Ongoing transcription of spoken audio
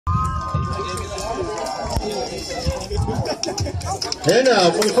And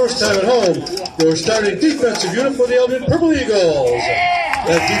now, for the first time at home, your starting defensive unit for the Eldred Purple Eagles.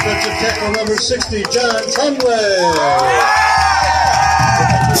 That defensive tackle number 60, John Tremblay.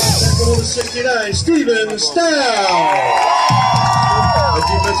 Tackle number 69, Stephen Stow. The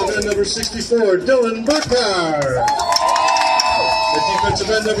defensive end number 64, Dylan Burkhardt. The defensive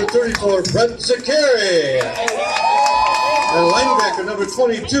end number 34, Brent Zakari. And linebacker number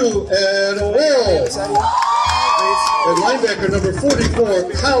 22, Ed Wells. And linebacker number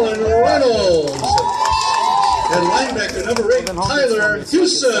 44, Colin Reynolds. And linebacker number 8, Tyler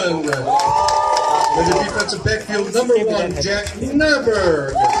Hewson. And the defensive backfield number 1, Jack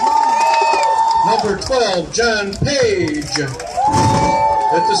Narberg. Number 12, John Page.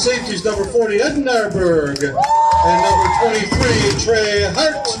 At the safeties, number 40, Ed Narberg. And number 23, Trey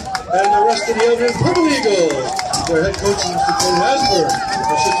Hart. And the rest of the Eldred Purple Eagles. Their head coach is Mr. Tony Osborne.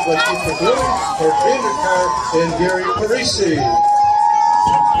 Assisted by Keith McLean, Mark Vanderkar, and Gary Parisi.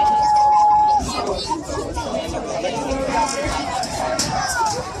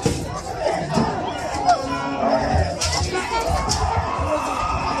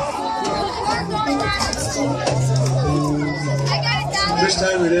 This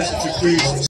time we'd ask that you please